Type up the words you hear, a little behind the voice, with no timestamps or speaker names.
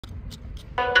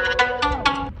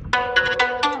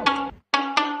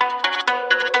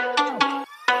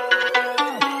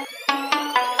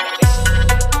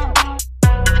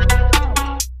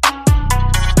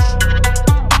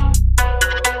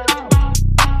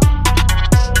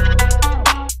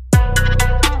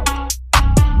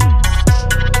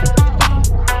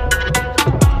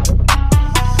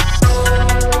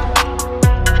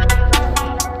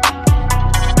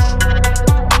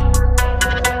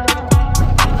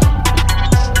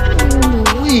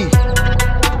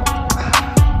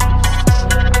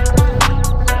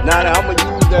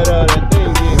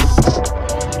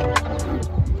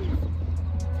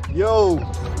Yo,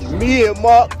 me and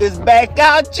Mark is back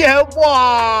out here,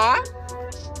 boy.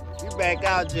 We back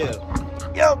out here.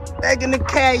 Yo, back in the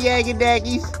kayakky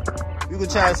daggies. We gonna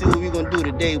try to see what we gonna do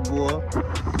today, boy.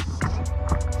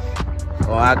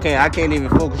 Oh, I can't even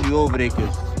focus you over there,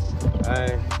 cause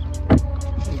I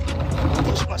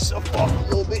push myself off a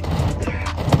little bit.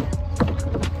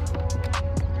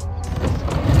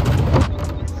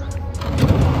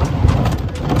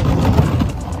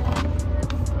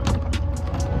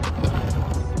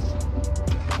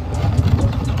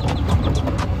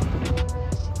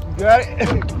 Got it?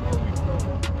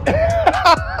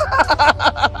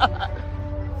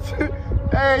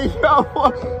 Hey, yo,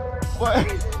 what?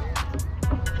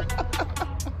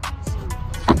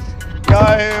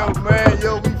 Y'all here, man.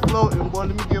 Yo, we floating, boy.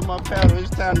 Let me get my paddle. It's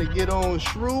time to get on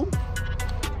shrew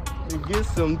and get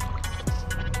some.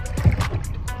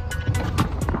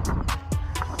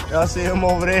 Y'all see him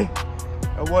over there?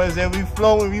 That boy said we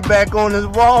floating. We back on this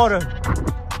water.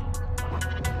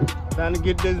 Time to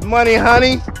get this money,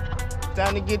 honey.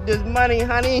 Time to get this money,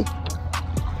 honey.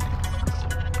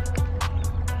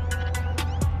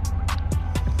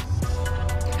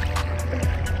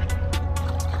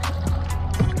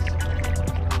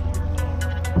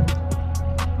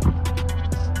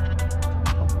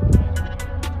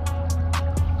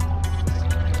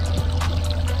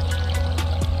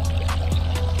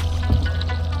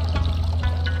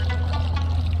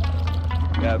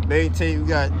 Got bait tape, we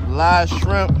got live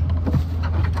shrimp.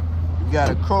 We got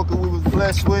a croaker we was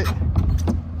blessed with.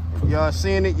 Y'all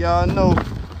seen it, y'all know.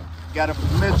 Got it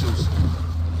from Mitchell's.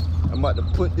 I'm about to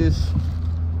put this,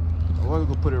 I was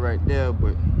gonna put it right there,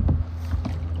 but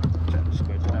try to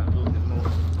stretch it out a little bit more.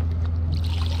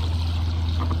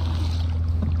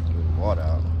 Get the water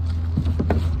out.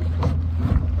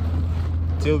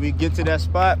 Till we get to that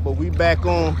spot, but we back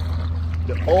on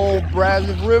the old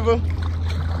Brazos River.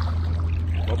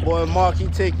 My boy Mark, he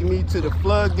taking me to the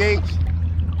Flood Gate,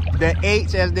 the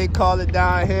H as they call it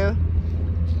down here.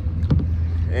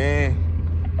 And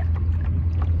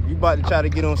you about to try to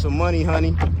get on some money,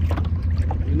 honey.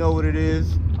 You know what it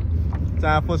is.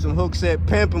 Time for some hook set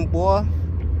pimping, boy.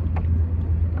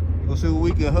 Go see what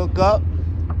we can hook up.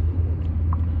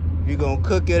 We gonna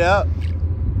cook it up.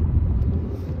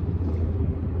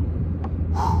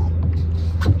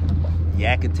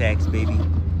 Yak attacks, baby.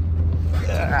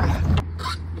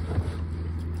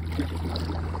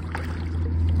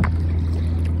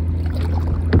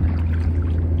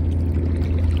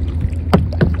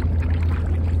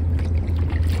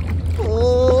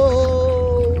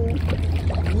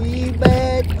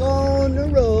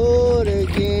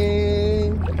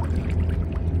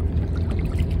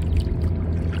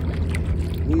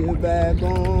 We're back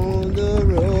on the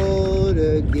road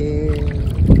again.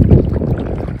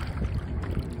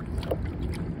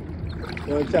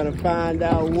 We're trying to find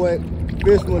out what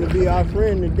fish want to be our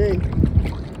friend today.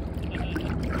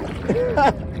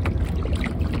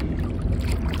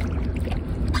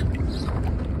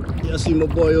 Y'all see my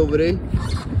boy over there?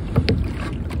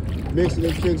 Mixing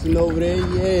and fixing over there.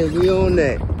 Yeah, we on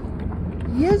that.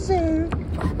 Yes, sir.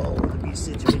 Oh, let me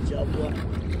sit you with y'all, boy.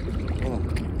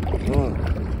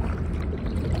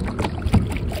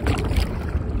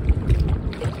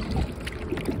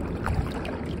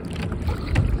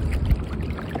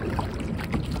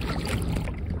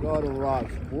 Garden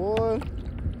rocks, boy.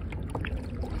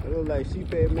 It looks like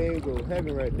sheepshead mangrove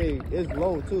heaven right there. It's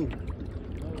low too.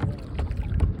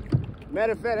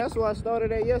 Matter of fact, that's where I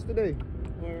started at yesterday.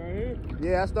 Right here?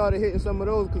 Yeah, I started hitting some of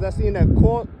those because I seen that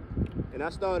cork, and I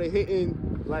started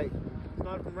hitting, like,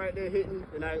 started from right there hitting,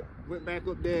 and I went back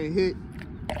up there and hit.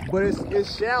 But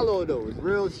it's shallow though. It's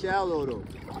real shallow though.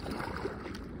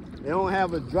 They don't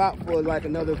have a drop for like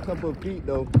another couple of feet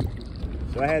though,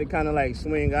 so I had to kind of like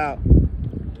swing out.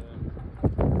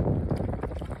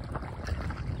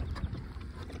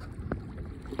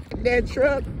 That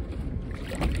truck,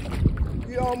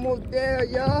 you almost there,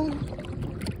 y'all.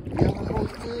 You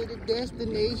almost to the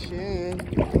destination.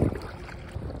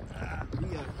 We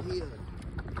are here.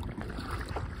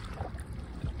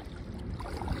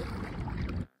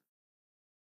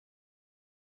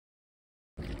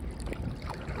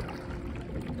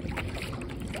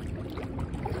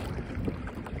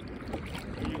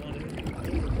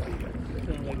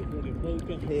 Hell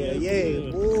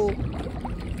yeah, boy.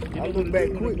 I look back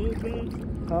quick.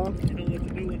 Huh? You know what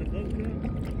to do when the boat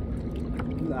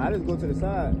comes? Nah, I just go to the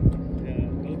side. Yeah,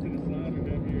 go to the side and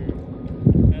have your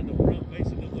at the front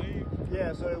facing the wave.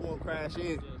 Yeah, so it won't crash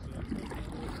in.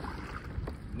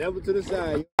 Never to the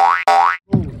side.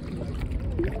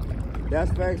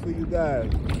 That's facts for you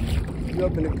guys. You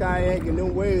up in the kayak and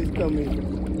them waves coming,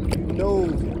 you know,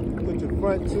 put your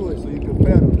front to it so you can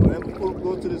pedal. Don't ever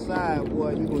go to the side,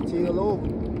 boy, you gonna tail over.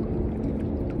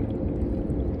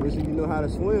 Make sure you know how to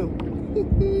swim.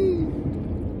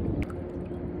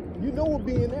 You know what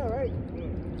be in there, right?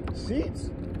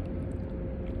 Sheeps.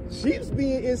 Sheeps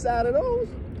being inside of those.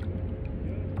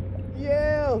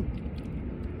 Yeah.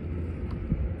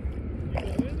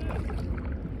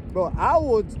 Bro, I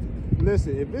would,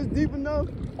 listen, if it's deep enough,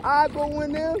 I go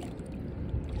in there.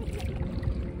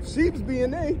 Sheeps be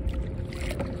in there.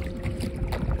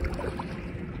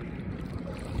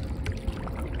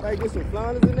 I get some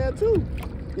flounders in there too.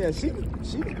 Yeah, sheep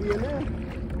be in there.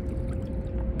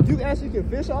 You actually can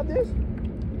fish off this? I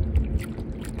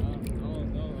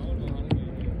don't know how to get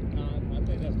it. I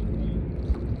think that's the plan.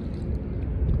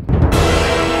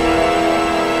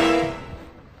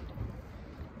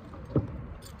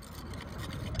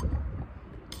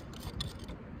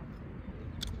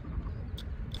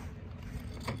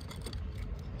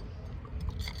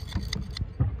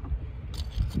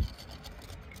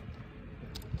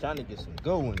 Trying to get some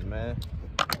good ones, man.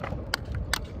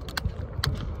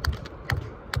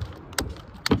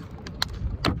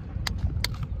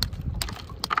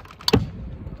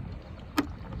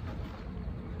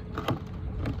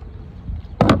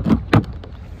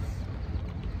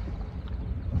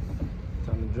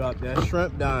 Time to drop that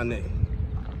shrimp down there.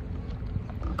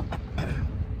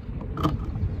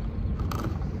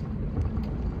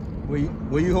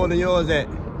 Where you holding yours at?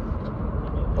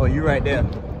 Oh, you right there.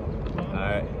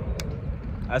 Alright.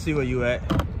 I see where you at.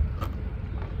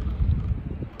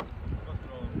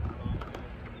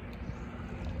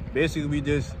 Basically, we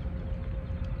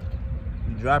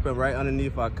drop it right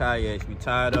underneath our kayaks. We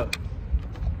tie it up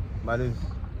by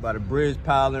the bridge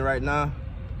piling right now.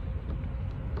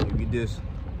 And we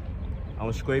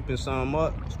I'm scraping some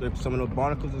up, scraping some of those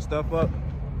barnacles and stuff up.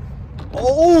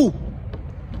 Oh!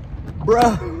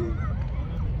 Bruh!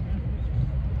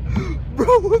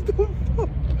 Bro, what the fuck?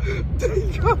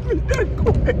 They got me that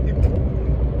quick.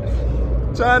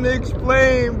 Trying to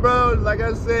explain, bro. Like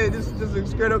I said, this is just a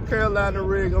straight up Carolina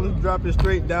rig. I'm dropping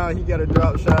straight down. He got a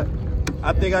drop shot.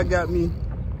 I think I got me.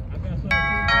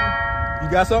 You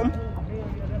got something?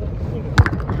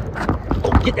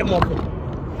 Oh, get that motherfucker.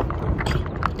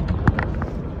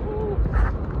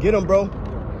 Get him, bro.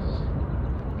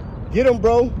 Get him,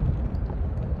 bro.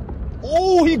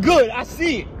 Oh, he good. I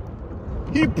see it.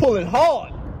 He pulling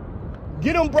hard.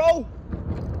 Get him, bro.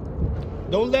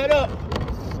 Don't let up.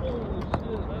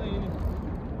 Oh, shit.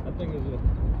 I think it's a...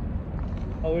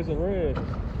 Oh, it's a red.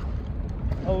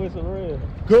 Oh, it's a red.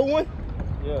 Good one?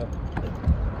 Yeah.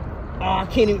 Oh, I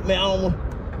can't even, man, I don't want.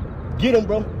 Get him,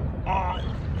 bro.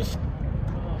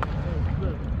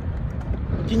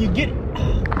 Can you get it?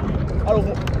 I don't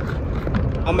want.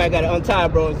 I might gotta untie,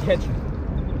 bro, and catch you.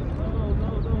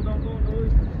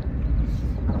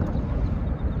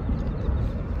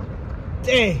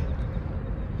 Dang.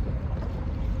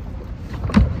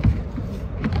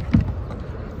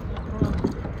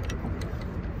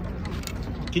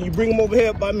 Can you bring him over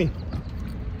here by me?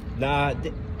 Nah,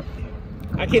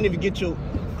 I can't even get you.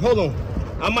 Hold on.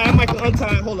 I might can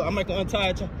untie it. Hold on. I might can untie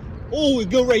it. Oh,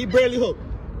 it's good, Ray. He barely hooked.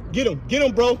 Get him,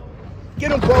 bro.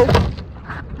 Get him, bro.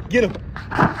 Get him.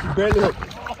 He barely hooked.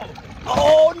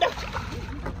 Oh, no.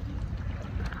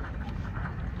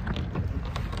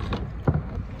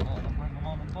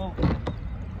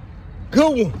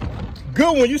 Good one.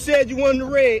 Good one. You said you wanted the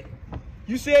red.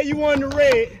 You said you wanted the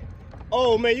red.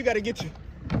 Oh, man, you got to get you.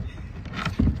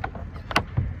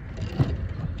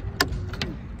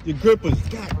 Your grippers.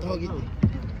 God, dog it.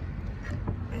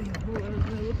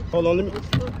 Hold on, let me.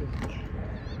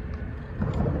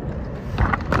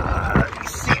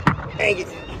 Shit. Dang it.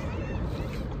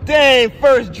 Dang,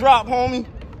 first drop, homie.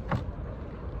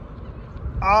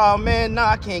 Oh, man, nah,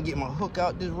 I can't get my hook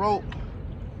out this rope.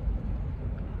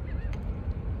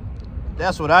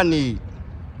 That's what I need.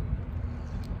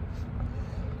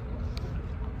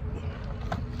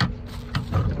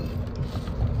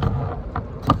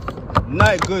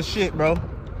 Nice, good shit, bro.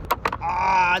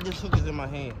 Ah, this hook is in my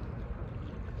hand.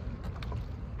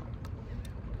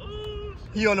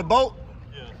 He on the boat?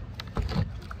 Yeah.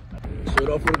 Show it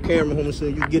off for the camera, homie, so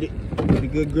you get it. Get a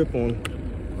good grip on it.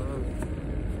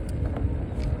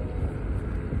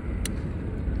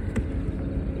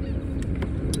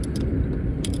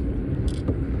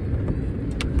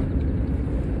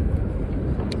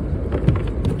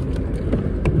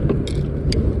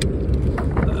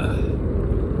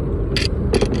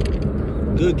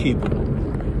 Good keeper.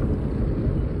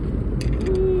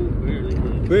 Barely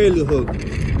hooked. Barely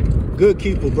hooked. Good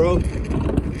keeper, bro.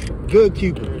 Good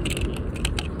keeper.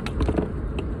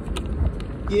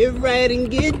 Get right and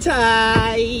get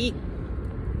tight.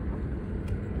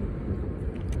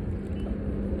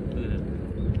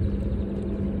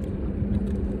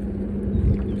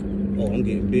 Oh, I'm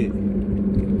getting bit.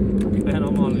 Man,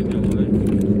 I'm only doing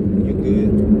You good?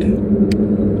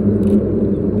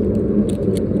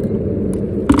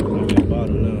 I'm at the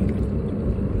bottom now.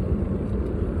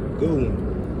 Good one.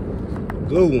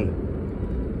 Good one.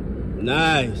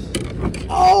 Nice.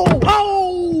 Oh!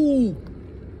 Oh!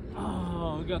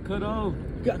 Oh, we got cut off.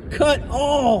 Got cut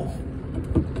off.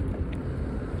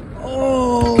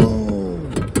 Oh!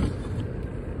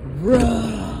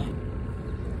 Bruh.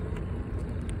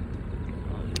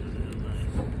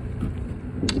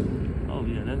 Oh,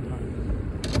 yeah, that's nice.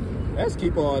 That's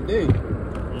keeper all day.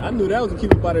 I knew that was a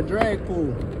keeper by the drag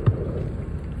pool.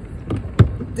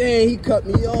 Dang, he cut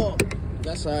me off.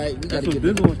 That's all right. That's what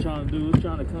this one was trying to do. It was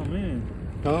trying to come in.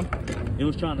 Huh? It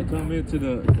was trying to come into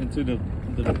the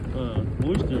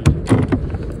oysters.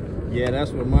 Yeah,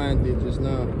 that's what mine did just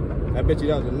now. I bet you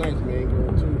that was a nice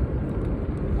mangrove too.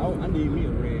 I need me a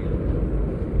red.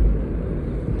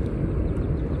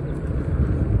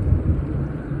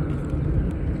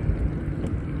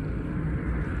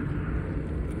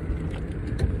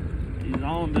 He's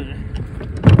on there.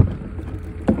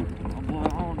 My boy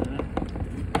on there.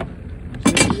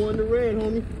 You won the red,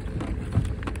 homie.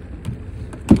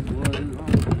 Boy is on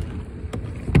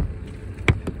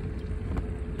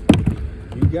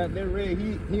there. You got that red.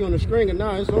 He on the stringer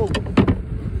now. It's over. It's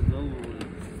over with.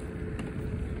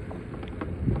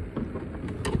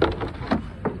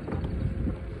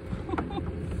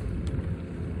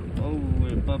 Over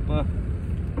with, Papa.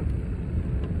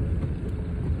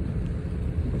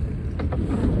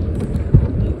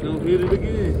 Let's go hit it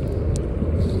again.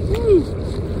 Woo.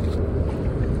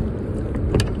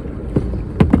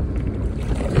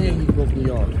 Damn, he broke me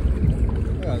off. I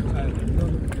gotta tighten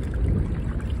another.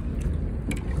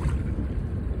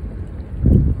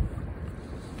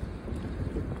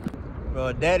 Bro,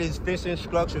 that is fish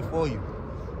instruction for you.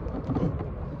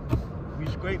 We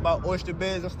scrape about oyster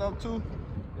beds and stuff too.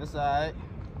 That's alright.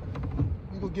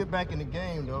 We gonna get back in the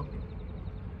game though.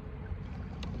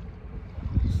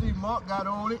 You see Mark got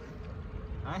on it.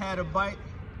 I had a bite.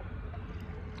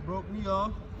 Broke me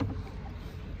off.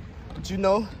 But you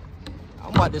know,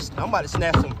 I'm about to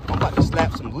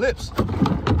slap some lips.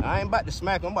 I ain't about to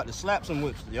smack, I'm about to slap some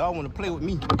lips. Y'all wanna play with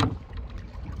me.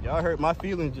 Y'all hurt my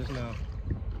feelings just now.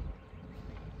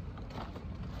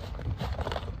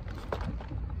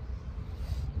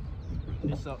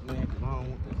 This up, man, 'cause I don't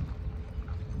want this.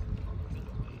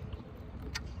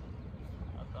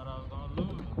 I thought I was gonna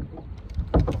lose.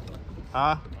 Huh?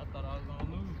 I thought I was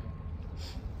gonna lose.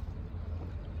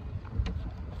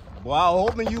 Well, I was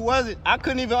hoping you wasn't. I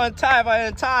couldn't even untie. If I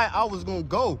untied, I was gonna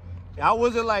go. I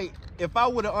wasn't like, if I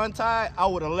would have untied, I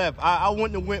would have left. I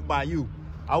wouldn't have went by you.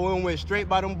 I would have went straight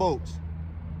by them boats.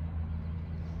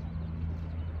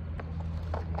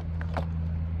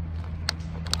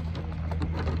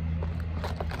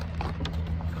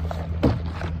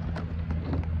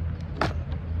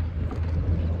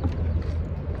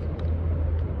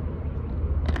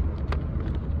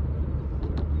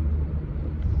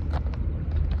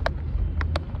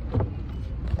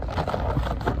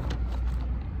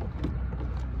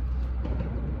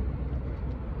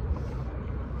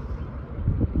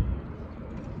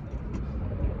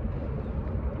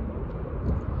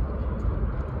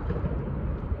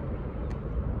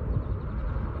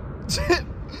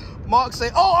 Mark say,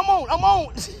 "Oh, I'm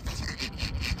on." He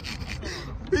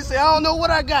said, "I don't know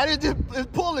what I got. It's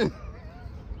pulling."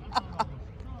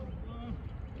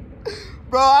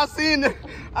 Bro, I see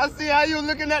how you were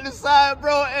looking at the side,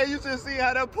 bro, and you should see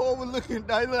how that pole was looking.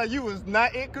 Like you was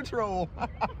not in control.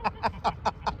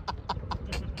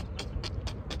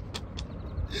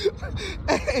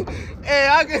 Hey,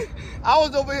 I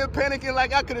was over here panicking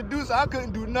like I could have do so. I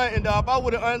couldn't do nothing, dog. If I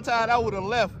would have untied, I would have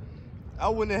left. I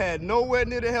wouldn't have had nowhere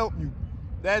near to help you.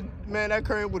 That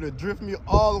current would have drifted me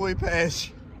all the way past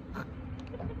you.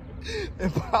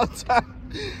 And by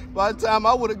the time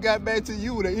I would have got back to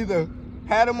you, would have either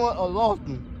had him or lost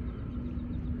him.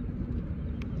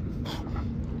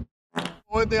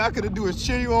 Only thing I could have do is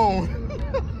cheer you on.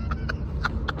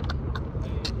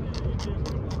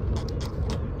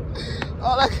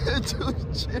 All I could do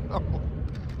is cheer on.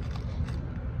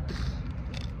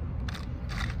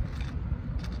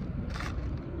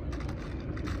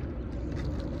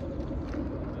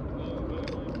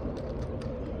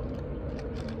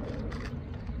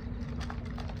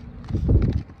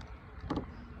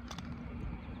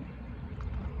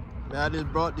 Man, I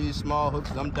just brought these small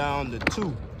hooks. I'm down to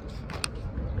 2.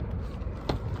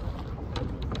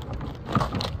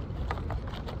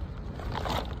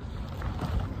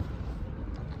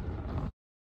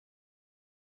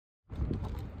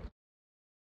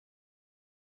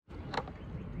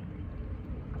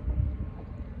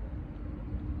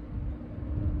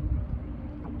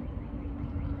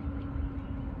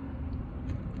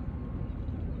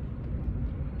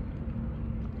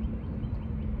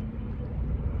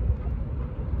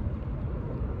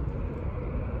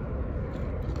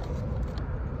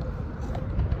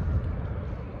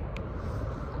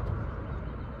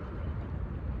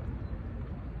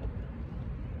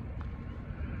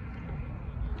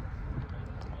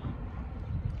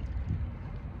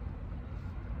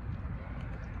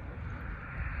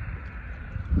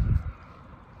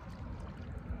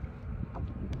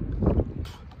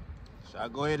 Should I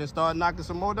go ahead and start knocking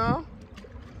some more down?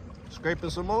 Scraping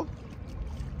some more?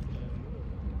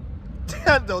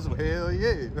 Those, hell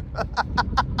yeah.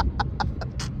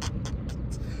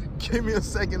 Give me a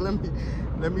second.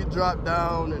 Let me drop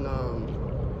down and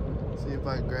see if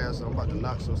I can grab some. I'm about to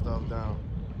knock some stuff down.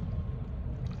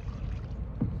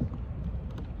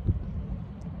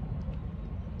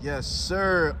 Yes,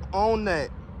 sir. On that.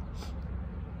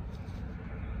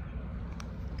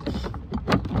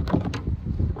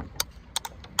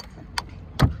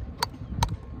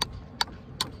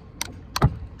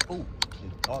 Oh,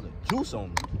 all the juice on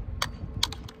me.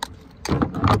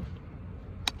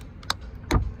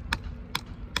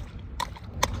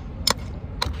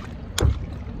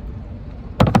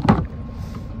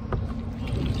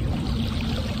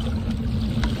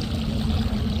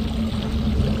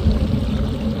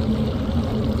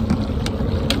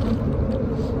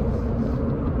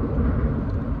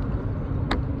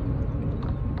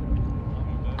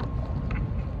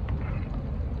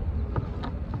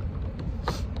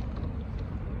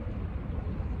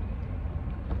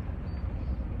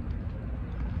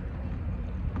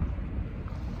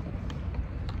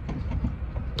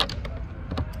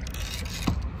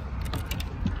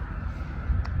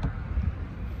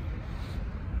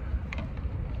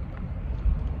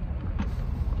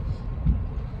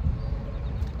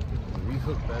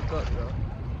 Hook back up, y'all.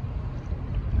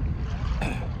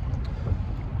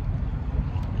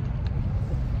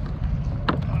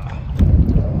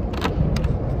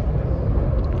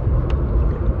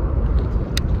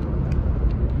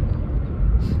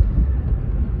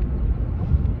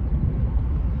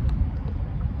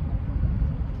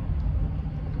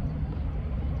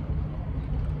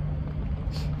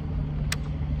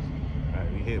 All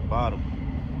right, we hit bottom.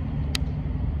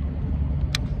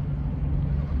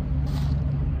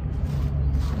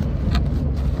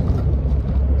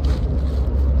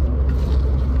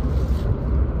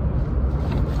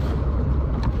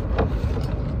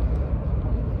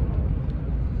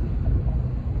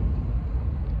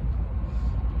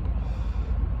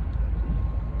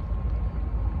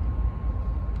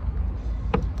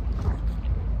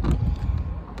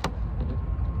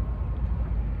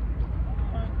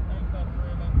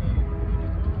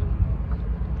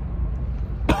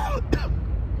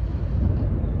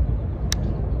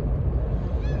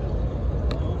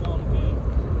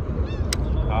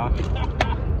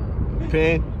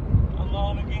 Pin. I'm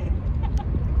on again.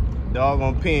 Dog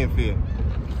on pin field.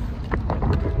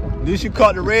 At least you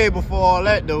caught the red before all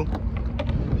that though.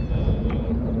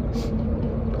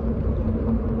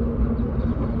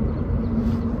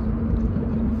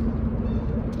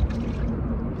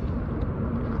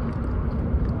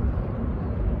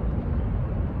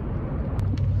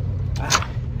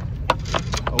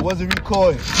 I wasn't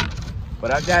recording,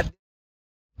 but I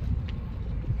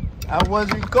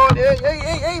wasn't recording.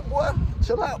 Hey, boy.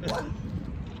 Chill out, boy.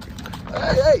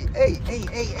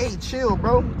 Hey, chill,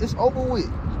 bro. It's over with.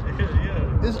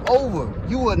 Yeah. It's over.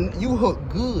 You hook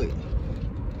good.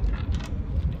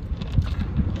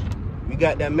 We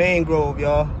got that mangrove,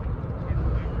 y'all.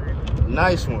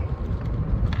 Nice one.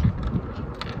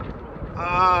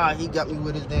 Ah, he got me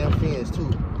with his damn fins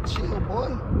too. Chill,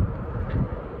 boy.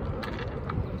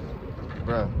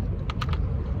 Bruh.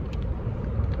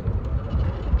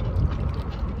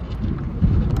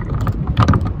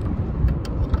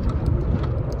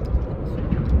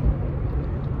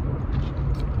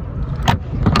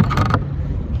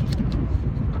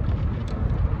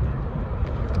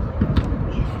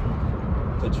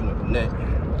 Put you in the net.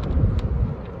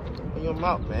 Put your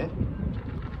mouth, man.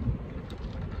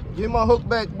 Give my hook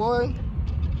back, boy.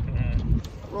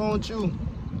 What's wrong with you?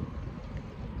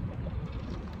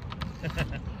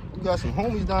 You got some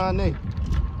homies down there.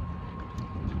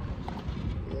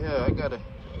 Yeah, I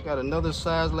got another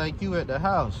size like you at the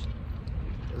house.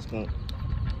 It's gonna.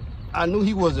 I knew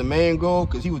he was a mangrove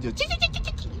because he was just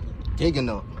digging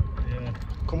up. Yeah.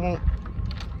 Come on.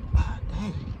 Ah,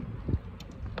 dang.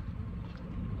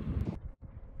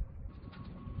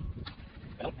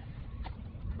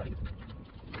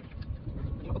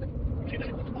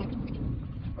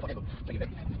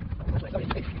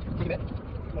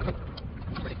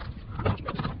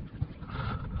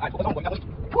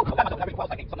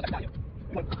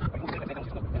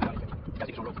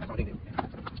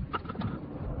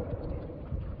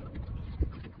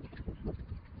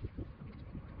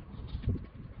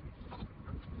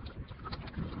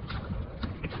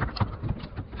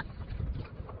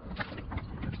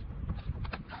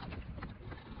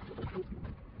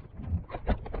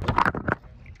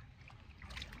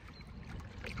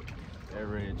 That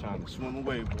red trying to swim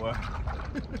away, boy.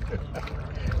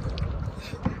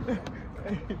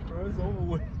 Hey, bro, it's over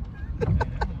with.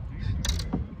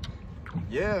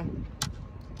 Yeah.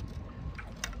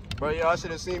 Bro, y'all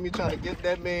should have seen me trying to get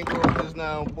that mangrove just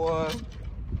now, boy.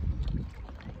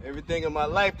 Everything in my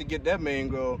life to get that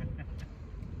mangrove.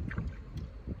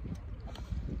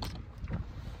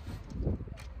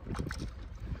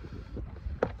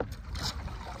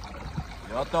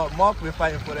 Y'all thought Mark was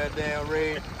fighting for that damn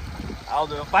red. I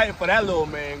was fighting for that little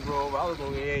mangrove. I was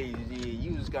going, hey,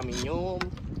 you just got me yum.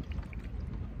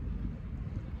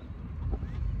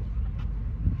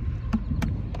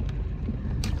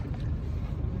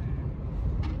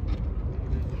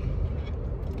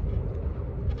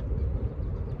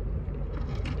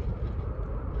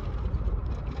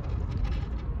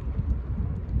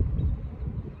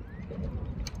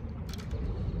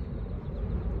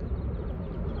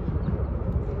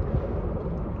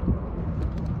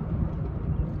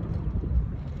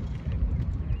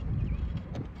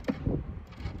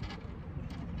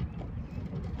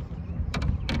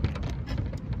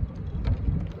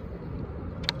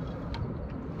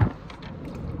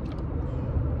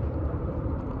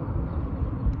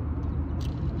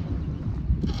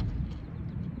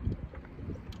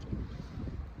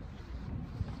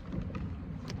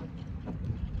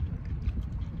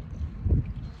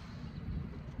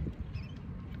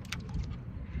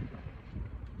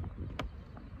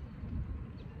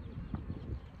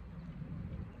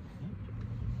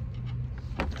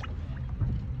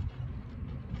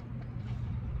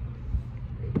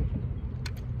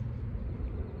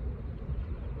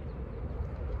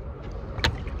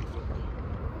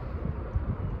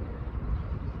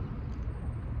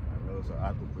 It's an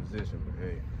awkward position, but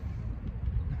hey.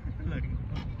 Look.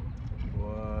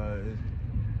 What?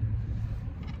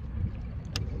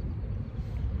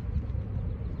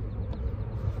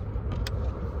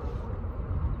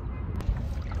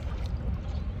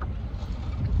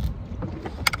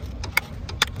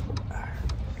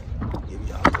 Give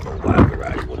y'all a little wide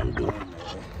variety of what I'm doing,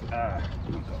 man.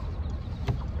 Here we go.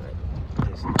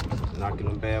 Just knocking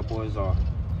them bad boys off.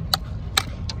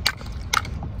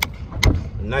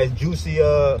 Nice juicy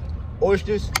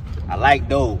oysters. I like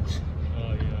those.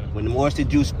 Oh, yeah. When the oyster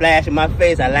juice splash in my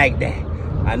face, I like that.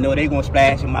 I know they gonna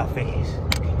splash in my face.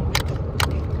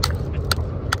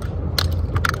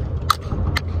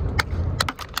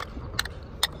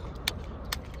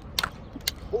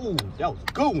 Ooh, that was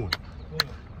a good one.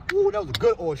 Ooh, that was a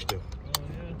good oyster. Oh,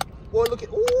 yeah. Boy, look at,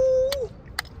 ooh.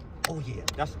 Oh yeah,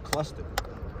 that's a cluster.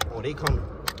 Oh, they coming.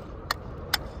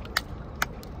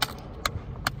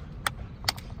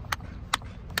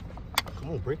 Come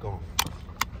on, break on.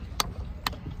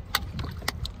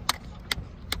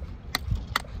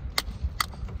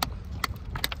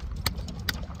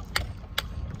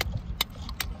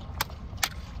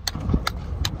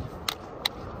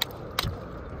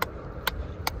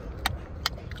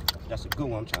 That's a good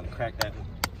one. I'm trying to crack that one.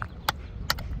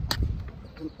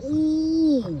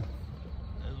 Ooh.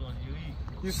 That's one you eat.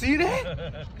 You see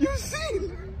that? You see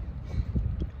that?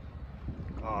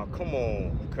 Oh, come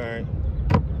on, Kern.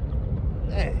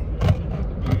 Hey. They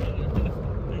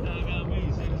got me.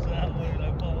 You see the sideways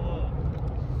like pop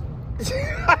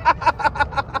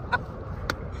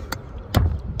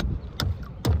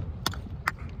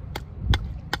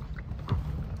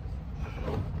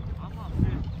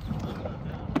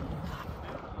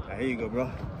Here you go, bro.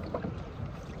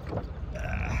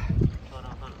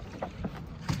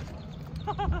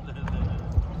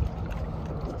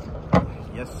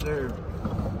 Yes, sir.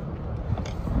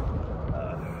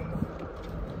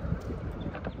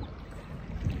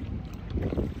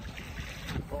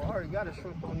 Oh, I already got a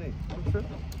shrimp on there. I'm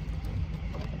tripping.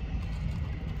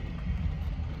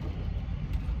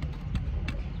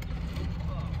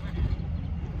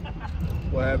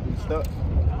 What happened? You stuck?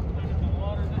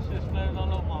 Water, this shit's splatting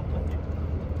all over my face.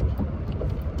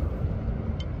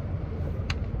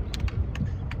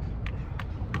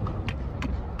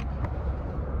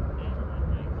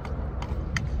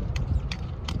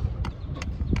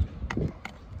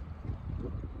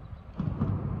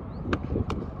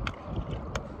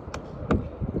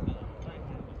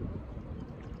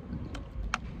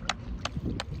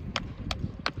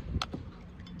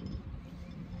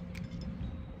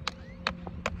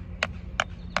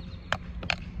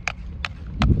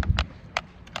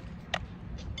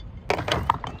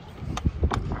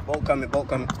 Boat coming, boat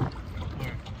coming.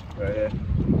 Right here.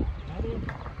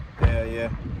 Yeah, yeah.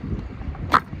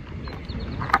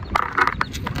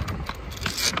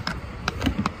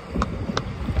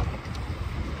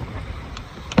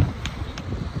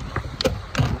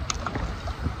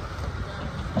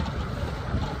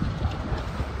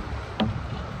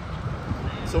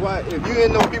 So why, if you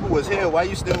didn't know people was here, why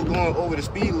you still going over the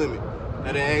speed limit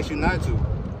that they asked you not to?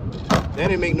 That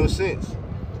didn't make no sense.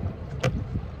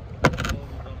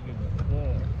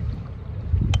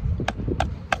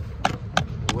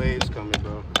 The waves coming,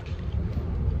 bro.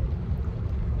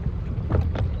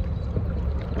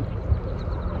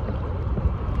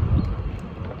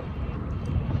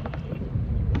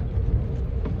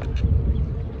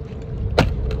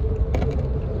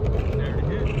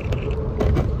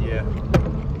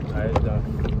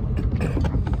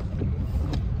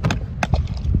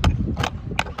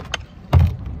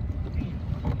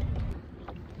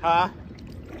 Huh?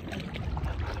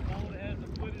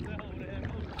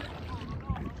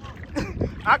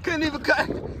 I couldn't even cut.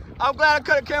 I'm glad I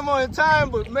cut the camera on in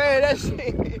time, but man, that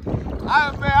shit.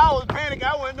 I was panicking.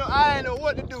 I didn't know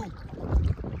what to do.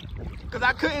 Cause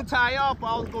I couldn't tie off.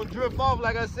 I was gonna drift off,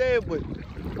 like I said, but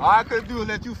all I could do is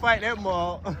let you fight that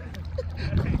mob.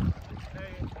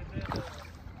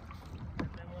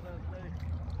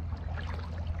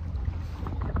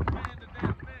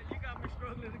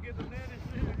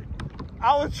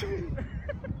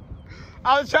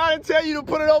 I was trying to tell you to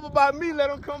put it over by me, let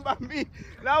them come by me.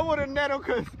 And I would have net them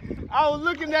because I was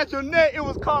looking at your net, it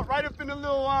was caught right up in the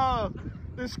little,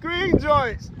 the screen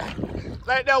joints.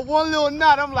 Like that one little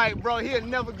knot, I'm like, bro, he'll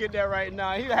never get that right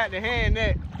now. He'll have to hand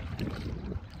that.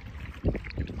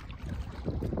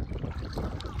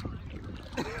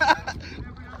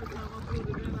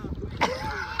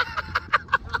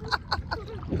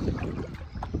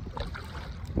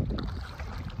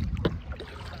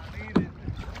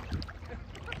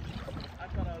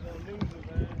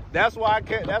 That's why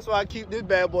I keep this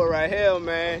bad boy right here,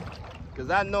 man.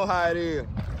 Cause I know how it is.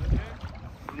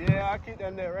 Yeah, I keep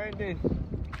that net right there.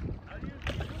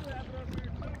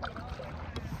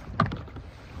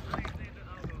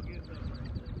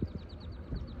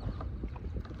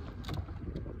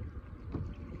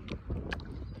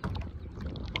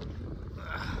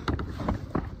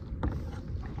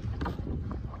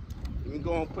 Let me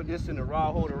go and put this in the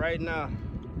rod holder right now.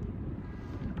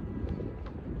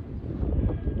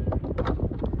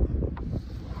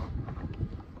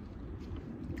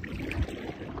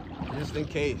 Just in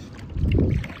case.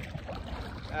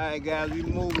 All right, guys, we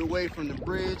moved away from the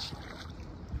bridge.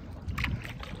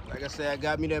 Like I said, I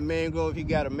got me that mangrove. He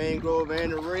got a mangrove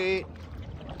and a red.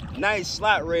 Nice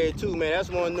slot red too, man. That's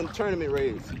one of them tournament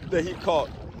reds that he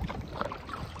caught.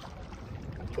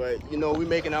 But you know, we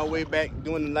making our way back,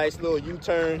 doing a nice little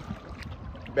U-turn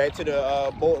back to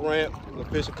the boat ramp. We'll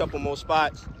fish a couple more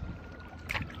spots.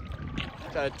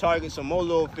 Try to target some more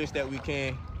little fish that we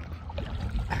can.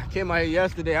 Came out here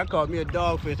yesterday, I caught me a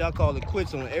dogfish. I called it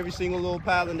quits on every single little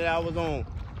paddling that I was on.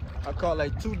 I caught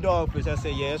like 2 dogfish. I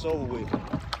said, yeah, it's over with.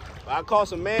 I caught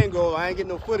some mangrove. I ain't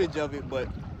getting no footage of it, but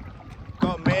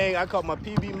I caught my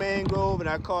PB mangrove and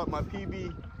I caught my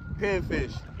PB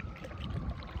pinfish.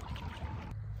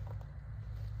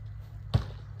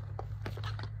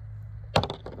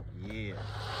 Yeah.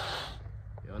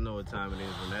 Y'all know what time it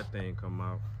is when that thing come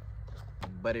out.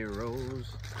 Buddy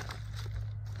Rose.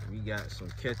 We got some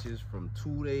catches from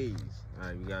 2 days. All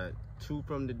right, we got 2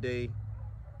 from today,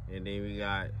 and then we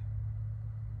got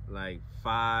like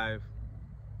 5.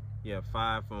 Yeah,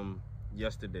 5 from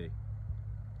yesterday.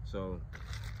 So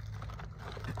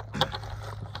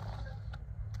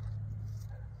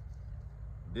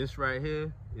this right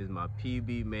here is my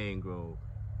PB mangrove.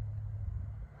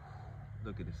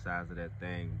 Look at the size of that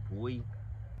thing, boy.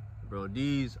 Bro,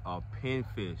 these are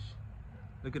pinfish.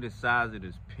 Look at the size of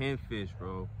this pinfish,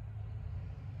 bro.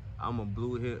 I'm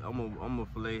gonna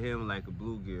fillet him like a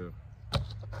bluegill.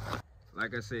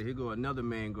 Like I said, here go another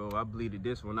mangrove. I bleeded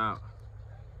this one out.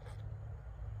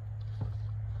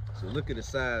 So look at the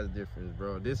size difference,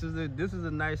 bro. This is a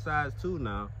nice size too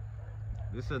now.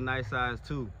 This is a nice size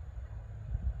too.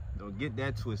 Don't get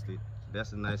that twisted.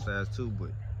 That's a nice size too,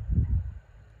 but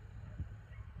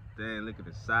dang, look at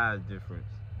the size difference.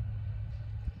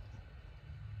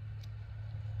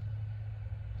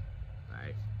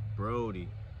 Like, Brody.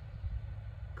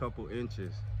 Couple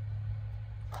inches.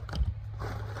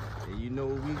 And you know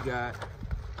what we got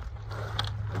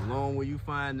along where you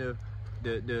find the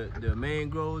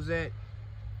mangroves at,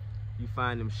 you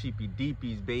find them sheepy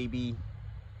deepies, baby.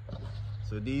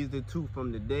 So these the 2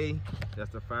 from the day, that's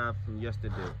the 5 from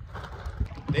yesterday.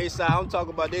 They said, I'm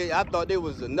talking about they. I thought they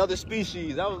was another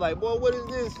species. I was like, boy, what is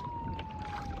this?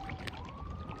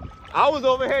 I was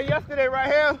over here yesterday, right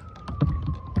here.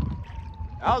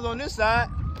 I was on this side.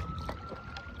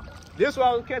 This where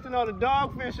I was catching all the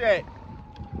dogfish at.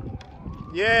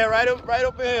 Yeah, right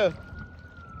up in here.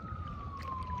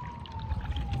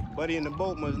 Buddy in the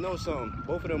boat must know something.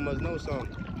 Both of them must know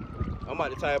something. I'm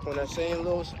about to tie up on that same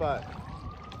little spot.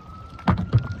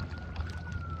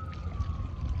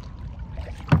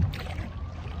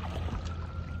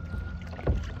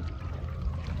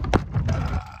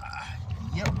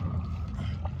 Yep.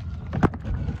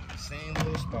 Same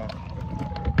little spot.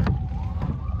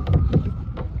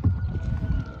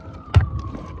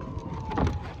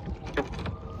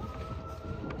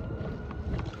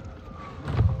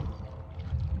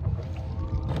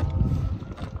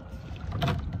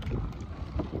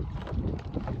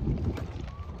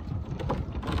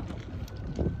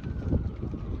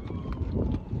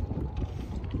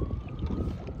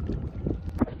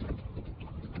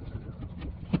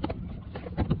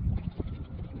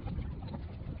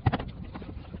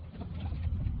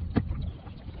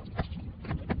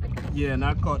 Yeah, and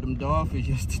I caught them dogfish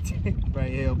yesterday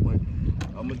right here, but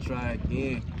I'm gonna try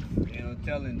again. Ain't no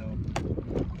telling though.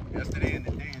 Yesterday and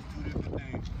today is two different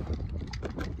things.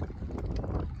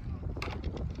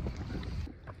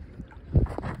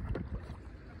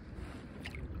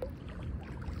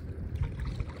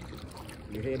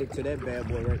 You're headed to that bad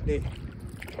boy right there.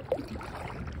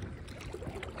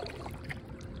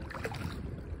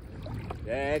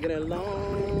 Dragging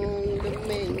along the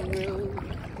mangrove.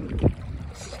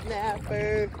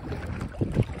 Snapper.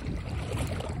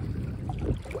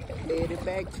 Headed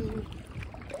back to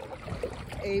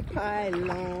a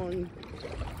pylon.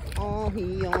 On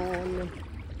he on.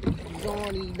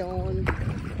 Zonny don.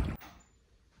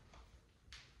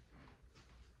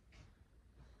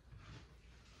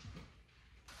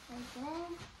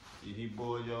 You he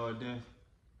bored y'all there?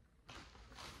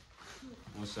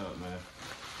 What's up, man?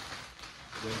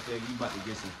 Wednesday, you about to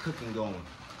get some cooking going.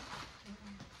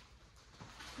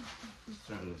 Let's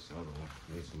turn this other one.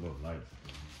 Need some more light.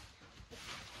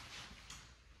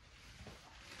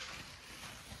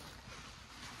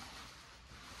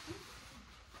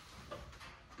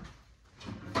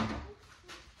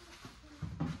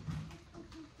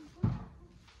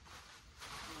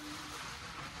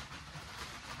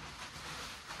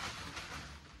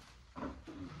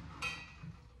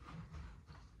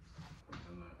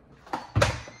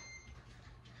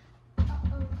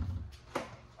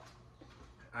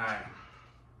 Alright,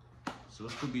 so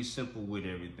this could be simple with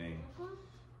everything.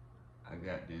 I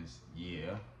got this,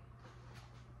 yeah.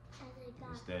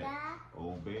 It's that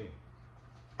old bed.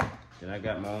 Then I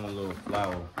got my own little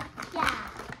flower. Yeah.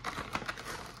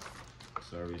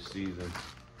 Sorry, season.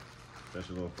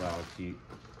 Special little flower keep.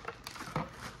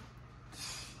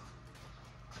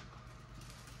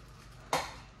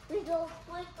 We go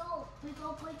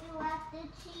put you at the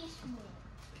cheese more.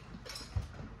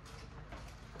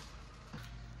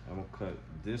 I'm gonna cut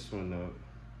this one up.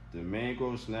 The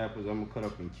mangrove snappers, I'm gonna cut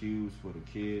up in cubes for the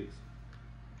kids.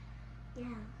 Yeah,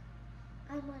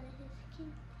 I wanted his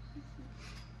cute.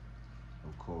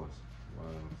 Of course. Wow.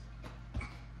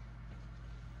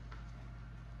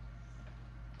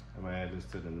 I'm gonna add this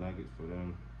to the nuggets for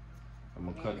them. I'm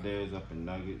gonna cut theirs up in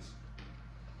nuggets.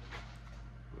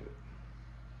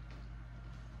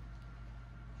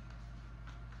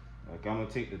 Like I'm gonna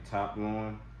take the top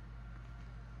one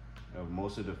of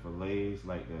most of the fillets,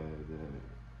 like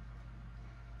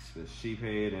the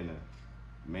sheephead and the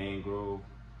mangrove.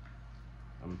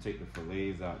 I'm gonna take the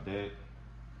fillets out that,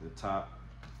 the top.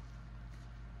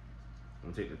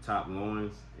 I'm gonna take the top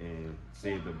loins and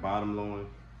save the bottom loin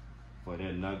for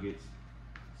their nuggets.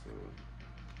 So,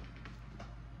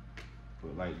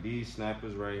 but like these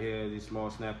snappers right here, these small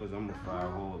snappers, I'm gonna fry a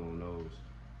hole on those.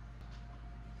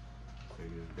 So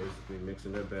just basically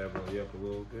mixing that bad boy up a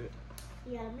little bit.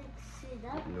 Yeah, mix it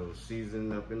up. Getting those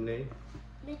seasoning up in there.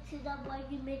 Mix it up while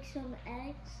you make some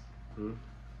eggs. Hmm?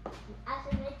 I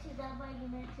said mix it up while you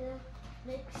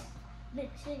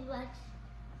mixing like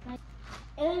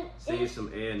and save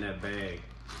some air in that bag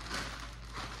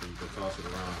so you can toss it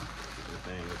around. Get the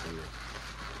thing up in there.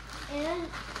 And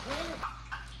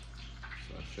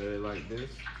So I shred it like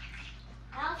this.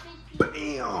 I'll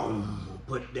Bam!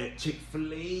 Put that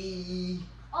Chick-fil-A.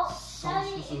 Oh,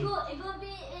 Daddy, it will be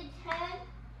in 10,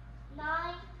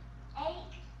 9, 8,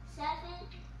 7,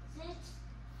 6,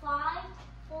 5,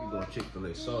 4. You're gonna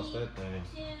Chick-fil-A sauce that thing.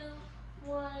 2,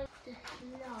 1.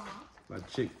 No. Like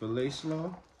Chick-fil-A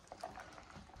slaw.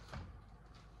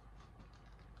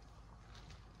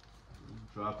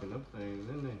 Dropping them things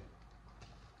in there.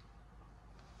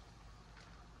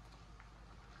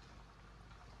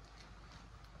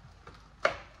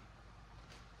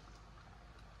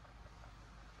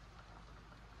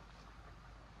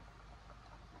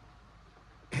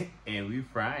 And we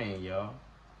frying, y'all.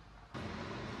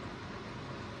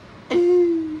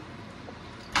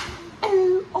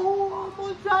 Oh, I'm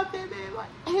gonna drop that man.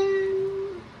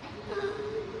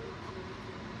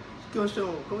 Go show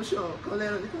him, go show him, go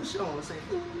let him, go show him. Say,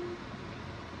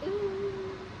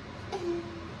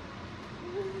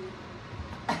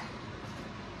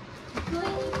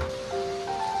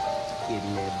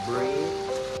 getting that bread.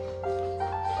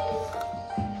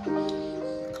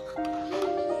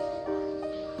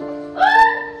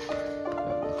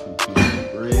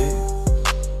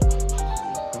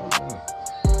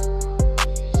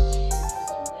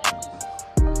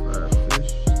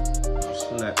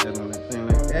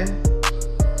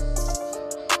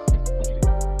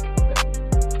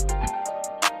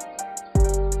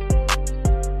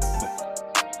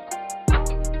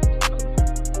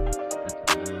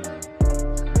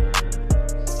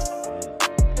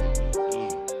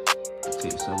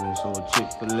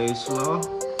 Chick-fil-A slaw.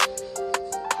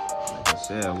 Like I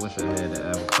said, I wish I had the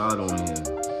avocado in here. I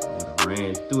would have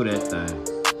ran through that thing.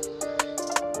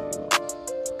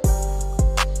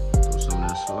 Throw some of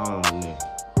that slaw on there.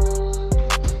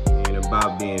 Ain't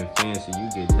about being fancy, you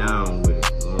get down with it.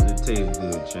 As long as it tastes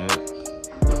good, champ.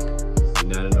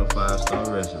 You're not in no 5-star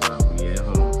restaurant when you're at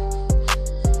home.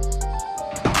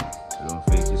 So don't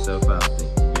fake yourself out there.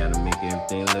 You gotta make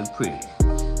everything look pretty.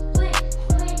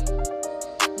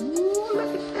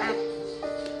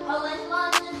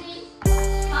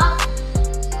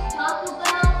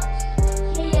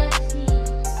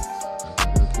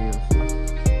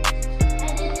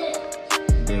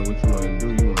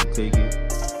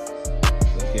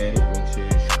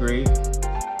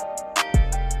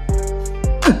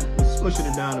 Pushing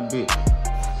it down a bit.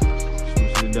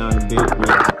 Pushing it down a bit.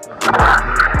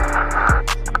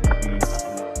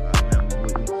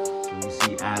 So we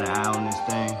see eye to eye on this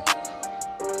thing.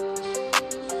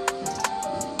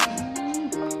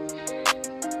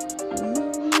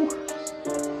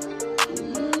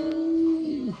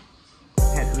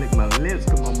 Had to lick my lips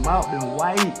because my mouth been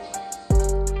white.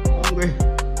 Hungry.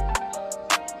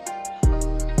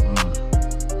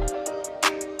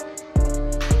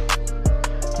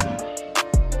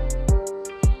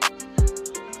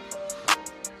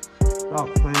 Stop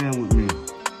playing with me.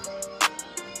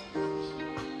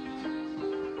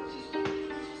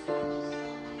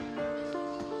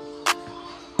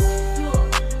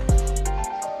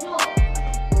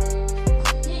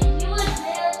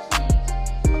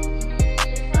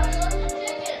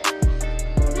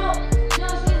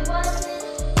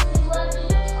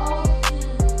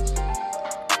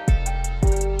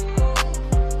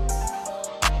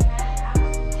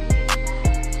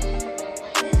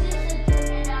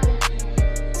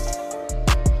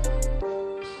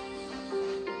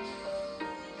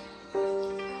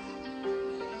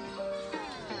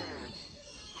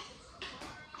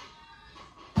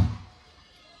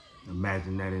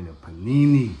 Imagine that in a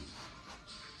panini.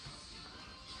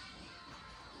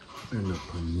 In a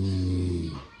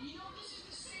panini.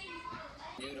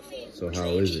 So how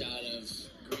is it?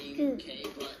 Good.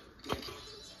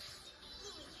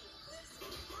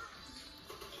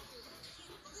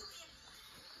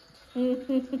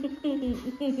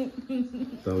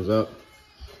 Thumbs up.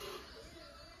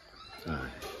 All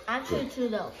right. Actually, 2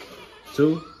 though.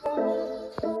 2?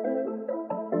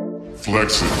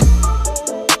 Flex it.